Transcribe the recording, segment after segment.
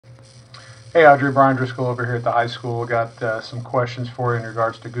Hey Audrey, Brian Driscoll over here at the high school. Got some questions for you in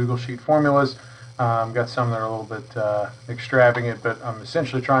regards to Google Sheet formulas. Got some that are a little bit extravagant, but I'm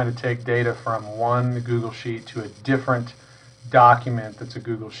essentially trying to take data from one Google Sheet to a different document that's a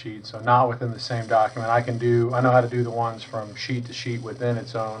Google Sheet, so not within the same document. I know how to do the ones from sheet to sheet within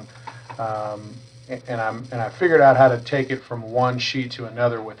its own, um, and I figured out how to take it from one sheet to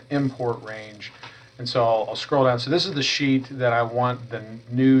another with import range. And so I'll scroll down. So this is the sheet that I want the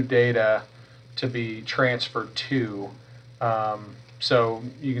new data to be transferred to. So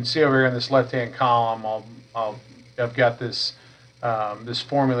you can see over here in this left-hand column, I've got this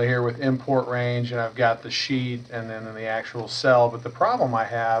formula here with import range, and I've got the sheet, and then in the actual cell. But the problem I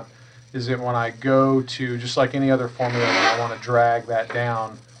have is that when I go to, just like any other formula, when I want to drag that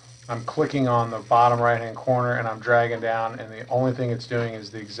down, I'm clicking on the bottom right-hand corner and I'm dragging down, and the only thing it's doing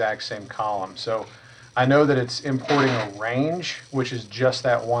is the exact same column. So I know that it's importing a range, which is just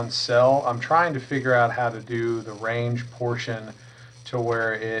that one cell. I'm trying to figure out how to do the range portion to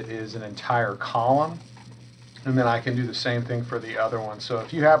where it is an entire column, and then I can do the same thing for the other one. So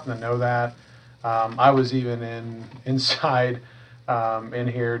if you happen to know that, I was even inside in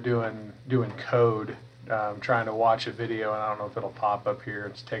here doing code, trying to watch a video, and I don't know if it'll pop up here.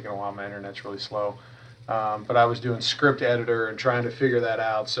 It's taking a while. My internet's really slow. But I was doing script editor and trying to figure that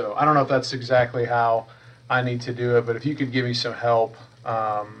out. So I don't know if that's exactly how I need to do it, but if you could give me some help,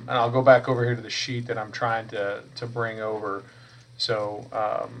 and I'll go back over here to the sheet that I'm trying to bring over. So,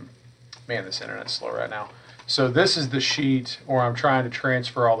 man, this internet's slow right now. So this is the sheet where I'm trying to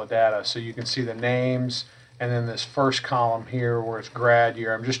transfer all the data. So you can see the names, and then this first column here where it's grad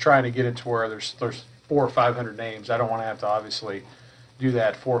year. I'm just trying to get it to where there's 400 or 500 names. I don't want to have to obviously do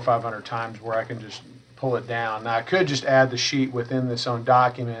that 400 or 500 times, where I can just pull it down. Now I could just add the sheet within this own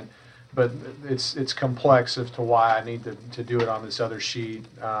document, but it's complex as to why I need to do it on this other sheet.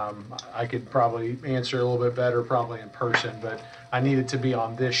 I could probably answer a little bit better probably in person, but I need it to be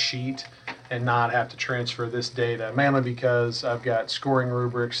on this sheet and not have to transfer this data, mainly because I've got scoring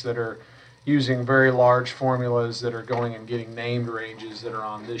rubrics that are using very large formulas that are going and getting named ranges that are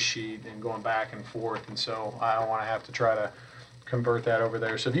on this sheet and going back and forth, and so I don't want to have to try to convert that over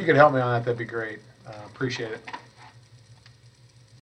there. So if you could help me on that, that'd be great. Appreciate it.